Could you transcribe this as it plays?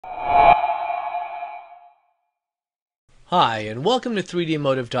Hi, and welcome to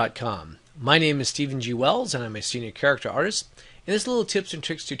 3dmotive.com. My name is Stephen G. Wells, and I'm a senior character artist. In this little tips and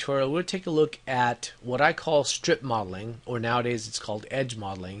tricks tutorial, we're going to take a look at what I call strip modeling, or nowadays it's called edge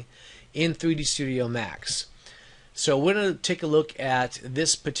modeling, in 3D Studio Max. So we're going to take a look at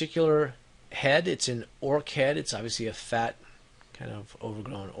this particular head. It's an orc head. It's obviously a fat, kind of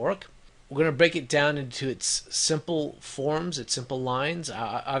overgrown orc. We're going to break it down into its simple forms, its simple lines.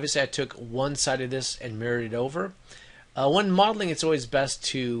 Obviously, I took one side of this and mirrored it over. When modeling, it's always best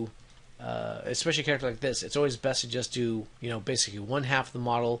to, especially a character like this, it's always best to just do, basically one half of the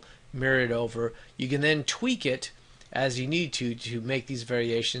model, mirror it over. You can then tweak it as you need to make these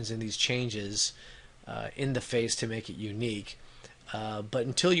variations and these changes in the face to make it unique. But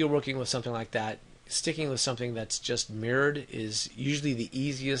until you're working with something like that, sticking with something that's just mirrored is usually the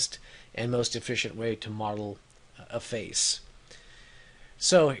easiest and most efficient way to model a face.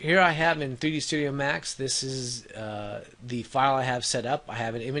 So here I have in 3D Studio Max, this is the file I have set up. I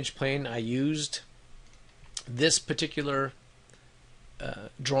have an image plane. I used this particular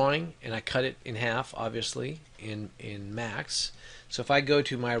drawing and I cut it in half, obviously, in Max. So if I go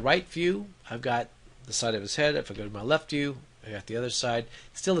to my right view, I've got the side of his head. If I go to my left view, I got the other side.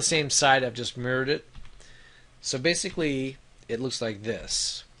 It's still the same side, I've just mirrored it. So basically, it looks like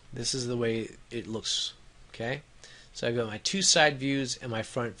this. This is the way it looks, okay? So I've got my two side views and my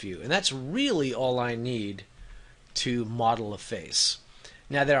front view. And that's really all I need to model a face.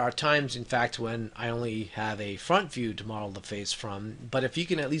 Now there are times, in fact, when I only have a front view to model the face from. But if you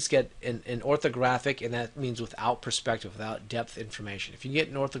can at least get an orthographic, and that means without perspective, without depth information. If you get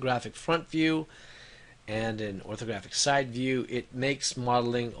an orthographic front view and an orthographic side view, it makes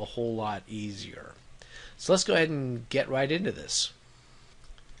modeling a whole lot easier. So let's go ahead and get right into this.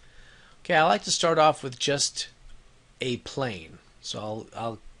 Okay, I like to start off with just a plane. So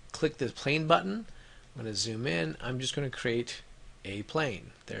I'll click the plane button. I'm going to zoom in. I'm just going to create a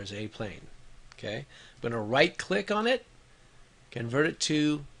plane. There's a plane. Okay. I'm going to right click on it, convert it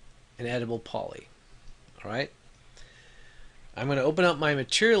to an editable poly. Alright. I'm going to open up my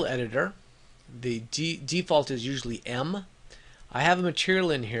material editor. The default is usually M. I have a material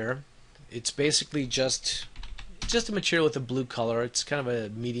in here. It's basically just a material with a blue color. It's kind of a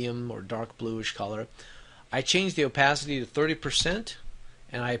medium or dark bluish color. I change the opacity to 30%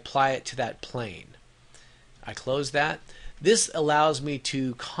 and I apply it to that plane. I close that. This allows me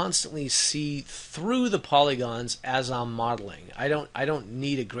to constantly see through the polygons as I'm modeling. I don't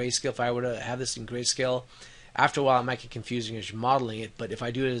need a grayscale. If I were to have this in grayscale, after a while it might get confusing as you're modeling it, but if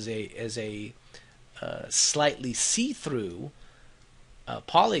I do it as a slightly see-through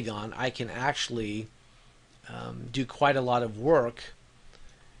polygon, I can actually do quite a lot of work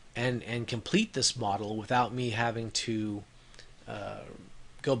and complete this model without me having to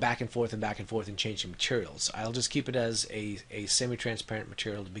go back and forth and changing materials. I'll just keep it as a semi-transparent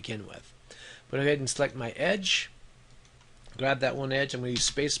material to begin with. But go ahead and select my edge. Grab that one edge. I'm going to use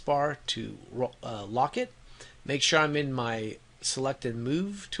spacebar to lock it. Make sure I'm in my selected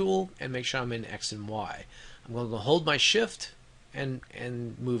move tool and make sure I'm in X and Y. I'm going to hold my shift and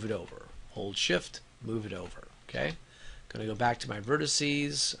move it over. Hold shift, move it over. Okay. Going to go back to my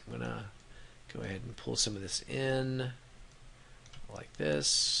vertices. I'm going to go ahead and pull some of this in like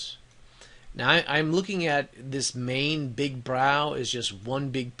this. Now I'm looking at this main big brow is just one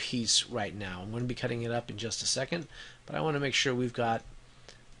big piece right now. I'm going to be cutting it up in just a second, but I want to make sure we've got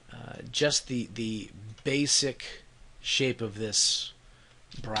just the basic shape of this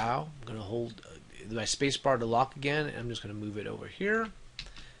brow. I'm going to hold my space bar to lock again, and I'm just going to move it over here.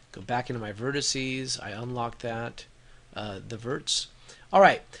 Go back into my vertices. I unlock that. The verts.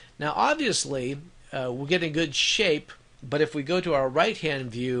 Alright, now obviously we're getting good shape, but if we go to our right hand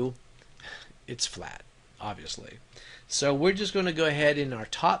view, it's flat, obviously. So we're just going to go ahead in our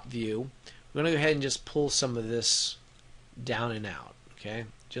top view, we're going to go ahead and just pull some of this down and out, okay,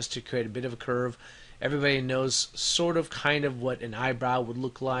 just to create a bit of a curve. Everybody knows sort of kind of what an eyebrow would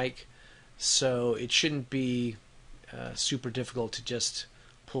look like, so it shouldn't be super difficult to just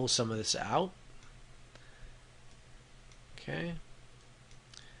pull some of this out. Okay,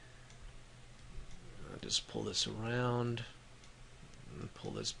 I'll just pull this around and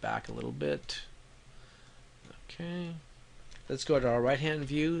pull this back a little bit. Okay, let's go to our right hand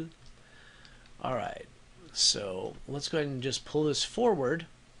view. Alright, so let's go ahead and just pull this forward.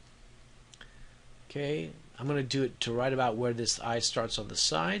 Okay, I'm going to do it to right about where this eye starts on the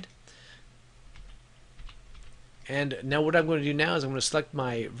side. And now what I'm going to do now is I'm going to select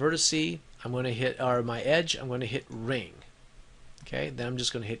my vertice, I'm going to hit, or my edge, I'm going to hit ring. Okay, then I'm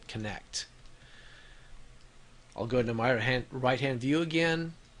just going to hit connect. I'll go into my right hand view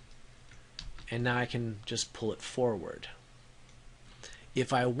again, and now I can just pull it forward.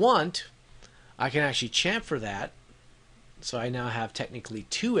 If I want, I can actually chamfer that, so I now have technically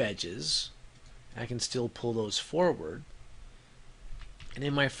two edges. I can still pull those forward, and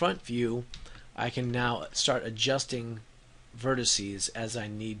in my front view I can now start adjusting vertices as I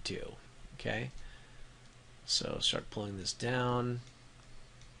need to. Okay, so start pulling this down.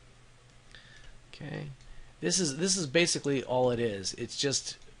 Okay, this is basically all it is. It's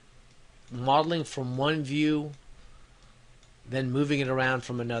just modeling from one view, then moving it around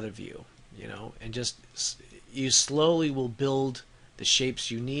from another view, you know, and just you slowly will build the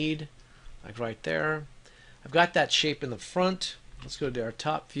shapes you need, like right there. I've got that shape in the front. Let's go to our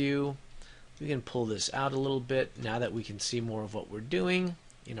top view. We can pull this out a little bit now that we can see more of what we're doing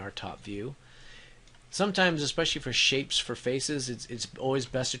in our top view. Sometimes, especially for shapes for faces, it's always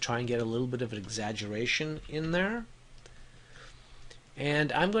best to try and get a little bit of an exaggeration in there.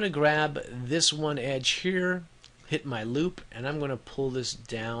 And I'm going to grab this one edge here, hit my loop, and I'm going to pull this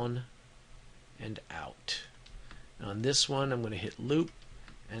down and out. And on this one I'm going to hit loop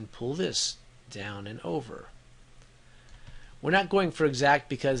and pull this down and over. We're not going for exact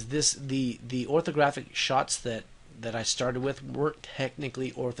because the orthographic shots that I started with weren't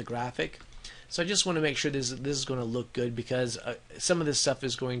technically orthographic. So I just want to make sure this is going to look good, because some of this stuff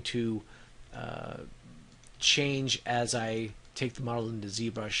is going to change as I take the model into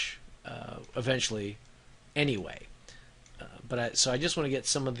ZBrush eventually anyway. So I just want to get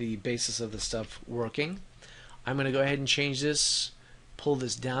some of the basis of the stuff working. I'm going to go ahead and change this, pull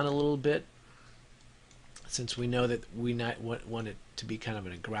this down a little bit, since we know that we want it to be kind of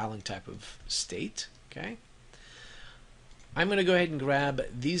in a growling type of state. Okay, I'm going to go ahead and grab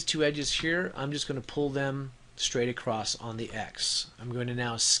these two edges here. I'm just going to pull them straight across on the X. I'm going to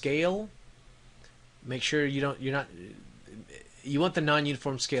now scale. Make sure you want the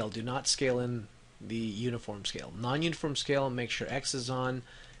non-uniform scale. Do not scale in the uniform scale. Non-uniform scale, make sure X is on,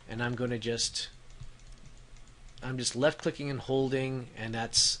 and I'm just left clicking and holding, and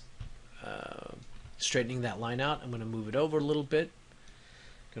that's straightening that line out. I'm going to move it over a little bit.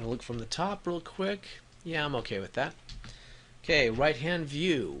 Going to look from the top real quick. Yeah, I'm okay with that. Okay, right hand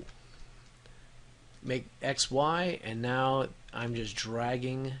view. Make X, Y, and now I'm just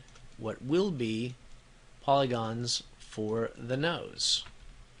dragging what will be polygons for the nose.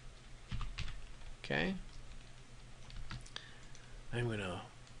 Okay. I'm going to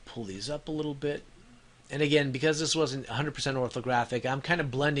pull these up a little bit. And again, because this wasn't 100% orthographic, I'm kind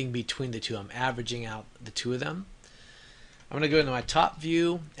of blending between the two. I'm averaging out the two of them. I'm going to go into my top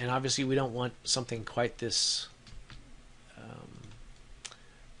view, and obviously we don't want something quite this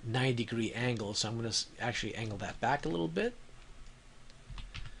 90-degree angle, so I'm going to actually angle that back a little bit.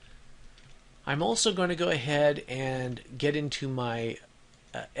 I'm also going to go ahead and get into my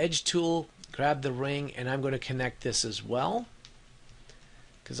edge tool, grab the ring, and I'm going to connect this as well,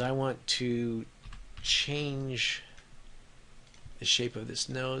 because I want to change the shape of this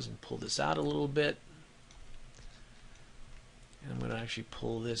nose and pull this out a little bit. And I'm going to actually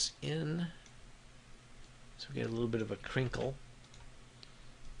pull this in so we get a little bit of a crinkle.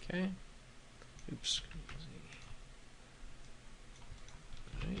 Okay. Oops.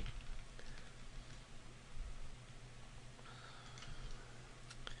 All right.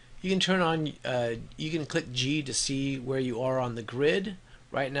 You can turn on, you can click G to see where you are on the grid.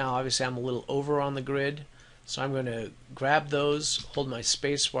 Right now, obviously, I'm a little over on the grid, so I'm going to grab those, hold my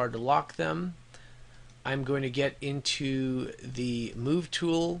space bar to lock them. I'm going to get into the Move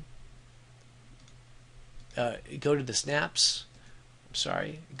tool, go to the snaps,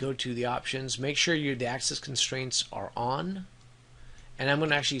 go to the options, make sure the axis constraints are on, and I'm going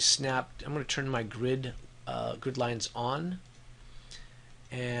to actually I'm going to turn my grid lines on,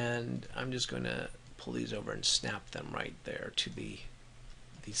 and I'm just going to pull these over and snap them right there to the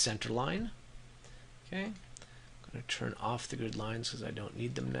center line. Okay, I'm going to turn off the grid lines because I don't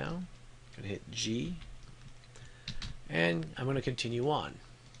need them now. I'm going to hit G, and I'm going to continue on.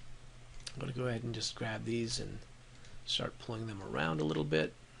 I'm going to go ahead and just grab these and start pulling them around a little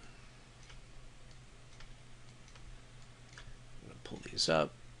bit. I'm going to pull these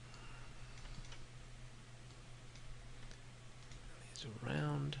up, these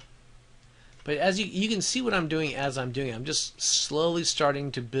around. But as you can see what I'm doing as I'm doing it. I'm just slowly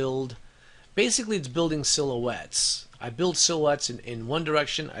starting to build. Basically, it's building silhouettes. I build silhouettes in one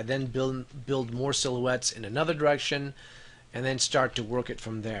direction. I then build more silhouettes in another direction, and then start to work it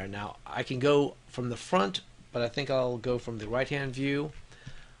from there. Now, I can go from the front, but I think I'll go from the right-hand view.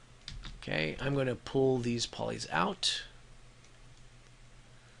 Okay, I'm going to pull these polys out.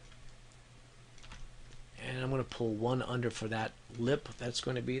 And I'm going to pull one under for that lip that's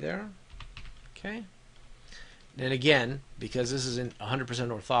going to be there. Okay. And again, because this isn't 100%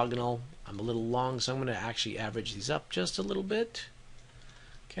 orthogonal, I'm a little long, so I'm going to actually average these up just a little bit.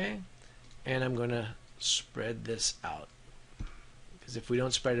 Okay. And I'm going to spread this out. Because if we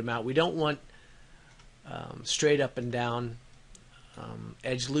don't spread them out, we don't want straight up and down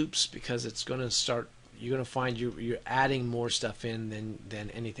edge loops, because it's going to start, you're going to find you're adding more stuff in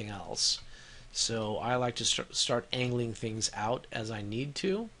than anything else. So I like to start angling things out as I need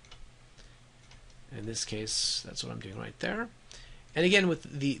to. In this case, that's what I'm doing right there. And again,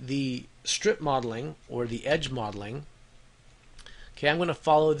 with the strip modeling or the edge modeling, okay, I'm going to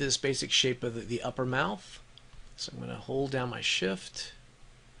follow this basic shape of the upper mouth. So I'm going to hold down my shift,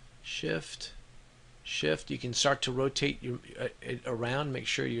 shift, shift. You can start to rotate it around. Make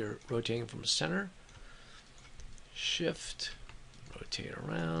sure you're rotating from the center. Shift, rotate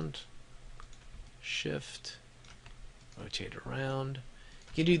around, shift, rotate around.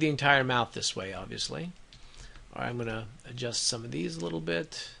 You can do the entire mouth this way, obviously. All right, I'm going to adjust some of these a little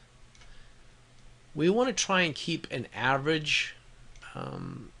bit. We want to try and keep an average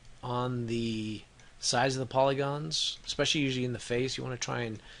on the size of the polygons, especially usually in the face. You want to try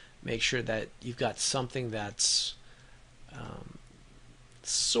and make sure that you've got something that's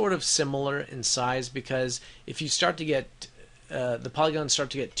sort of similar in size, because if you start to get the polygons start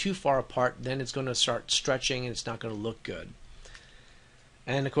to get too far apart, then it's going to start stretching and it's not going to look good.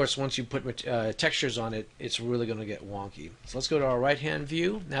 And of course, once you put textures on it, it's really going to get wonky. So let's go to our right hand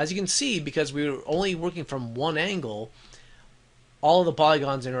view. Now, as you can see, because we were only working from one angle, all of the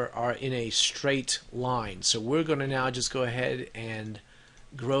polygons are in a straight line. So we're going to now just go ahead and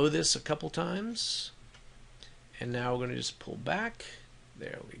grow this a couple times. And now we're going to just pull back.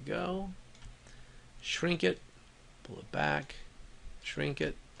 There we go. Shrink it, pull it back, shrink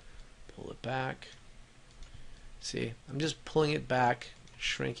it, pull it back. See, I'm just pulling it back,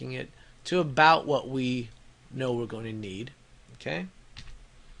 shrinking it to about what we know we're going to need. Okay?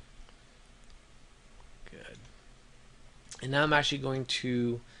 Good. And now I'm actually going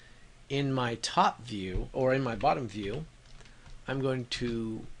to, in my top view, or in my bottom view, I'm going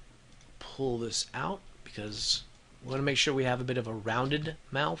to pull this out, because we want to make sure we have a bit of a rounded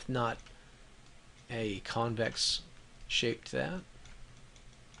mouth, not a convex shape to that.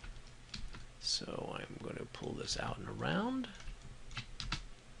 So I'm going to pull this out and around.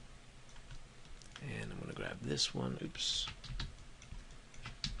 And I'm going to grab this one. Oops.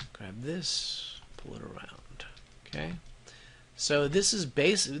 Grab this, pull it around. Okay. So this is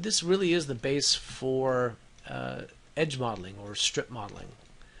this really is the base for edge modeling or strip modeling.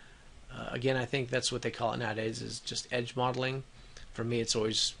 Again, I think that's what they call it nowadays, is just edge modeling. For me, it's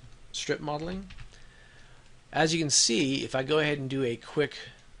always strip modeling. As you can see, if I go ahead and do a quick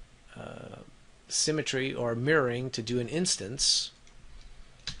symmetry or mirroring to do an instance,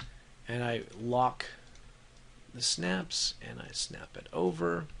 and I lock the snaps and I snap it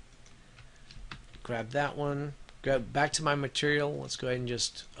over, grab that one, grab back to my material. Let's go ahead and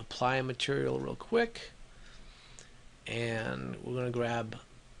just apply a material real quick, and we're going to grab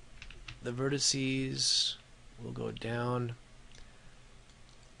the vertices. We'll go down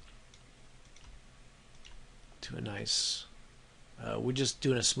to a nice, we're just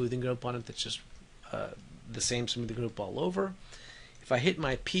doing a smoothing group on it that's just the same smoothing group all over. If I hit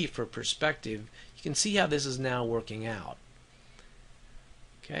my P for perspective, you can see how this is now working out.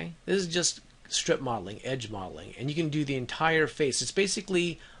 Okay, this is just strip modeling, edge modeling, and you can do the entire face. It's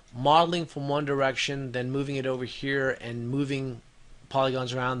basically modeling from one direction, then moving it over here and moving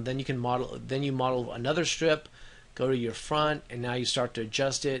polygons around. Then you can model, then you model another strip, go to your front, and now you start to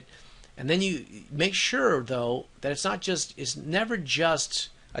adjust it. And then you make sure, though, that it's not just, it's never just,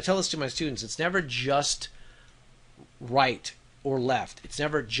 I tell this to my students, it's never just right or left. It's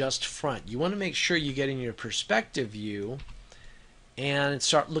never just front. You want to make sure you get in your perspective view and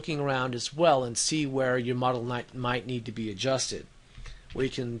start looking around as well and see where your model might need to be adjusted. Where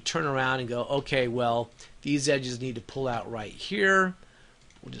you can turn around and go, okay, well, these edges need to pull out right here.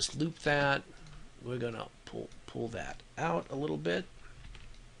 We'll just loop that. We're going to pull that out a little bit.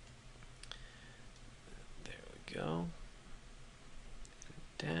 There we go.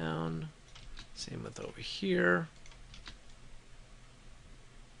 Down. Same with over here.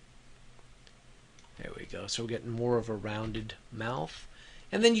 There we go. So we're getting more of a rounded mouth.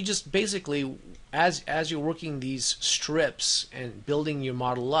 And then you just basically, as you're working these strips and building your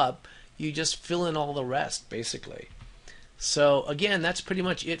model up, you just fill in all the rest, basically. So again, that's pretty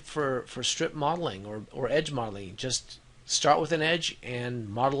much it for strip modeling or edge modeling. Just start with an edge and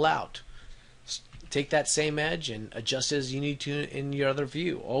model out. Take that same edge and adjust as you need to in your other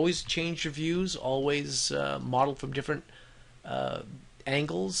view. Always change your views. Always model from different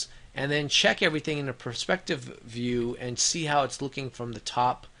angles and then check everything in a perspective view and see how it's looking from the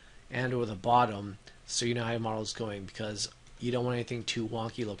top and or the bottom, so you know how your model is going, because you don't want anything too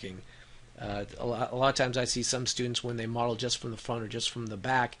wonky looking. A lot of times I see some students, when they model just from the front or just from the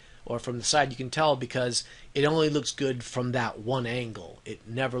back or from the side, you can tell because it only looks good from that one angle. It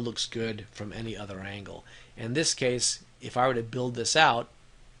never looks good from any other angle. In this case, if I were to build this out,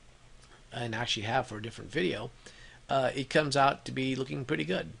 and actually have for a different video, it comes out to be looking pretty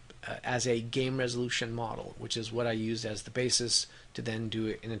good as a game resolution model, which is what I used as the basis to then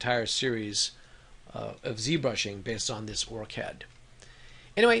do an entire series of ZBrushing based on this Orc Head.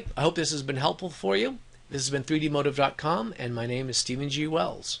 Anyway, I hope this has been helpful for you. This has been 3dmotive.com, and my name is Stephen G.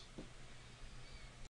 Wells.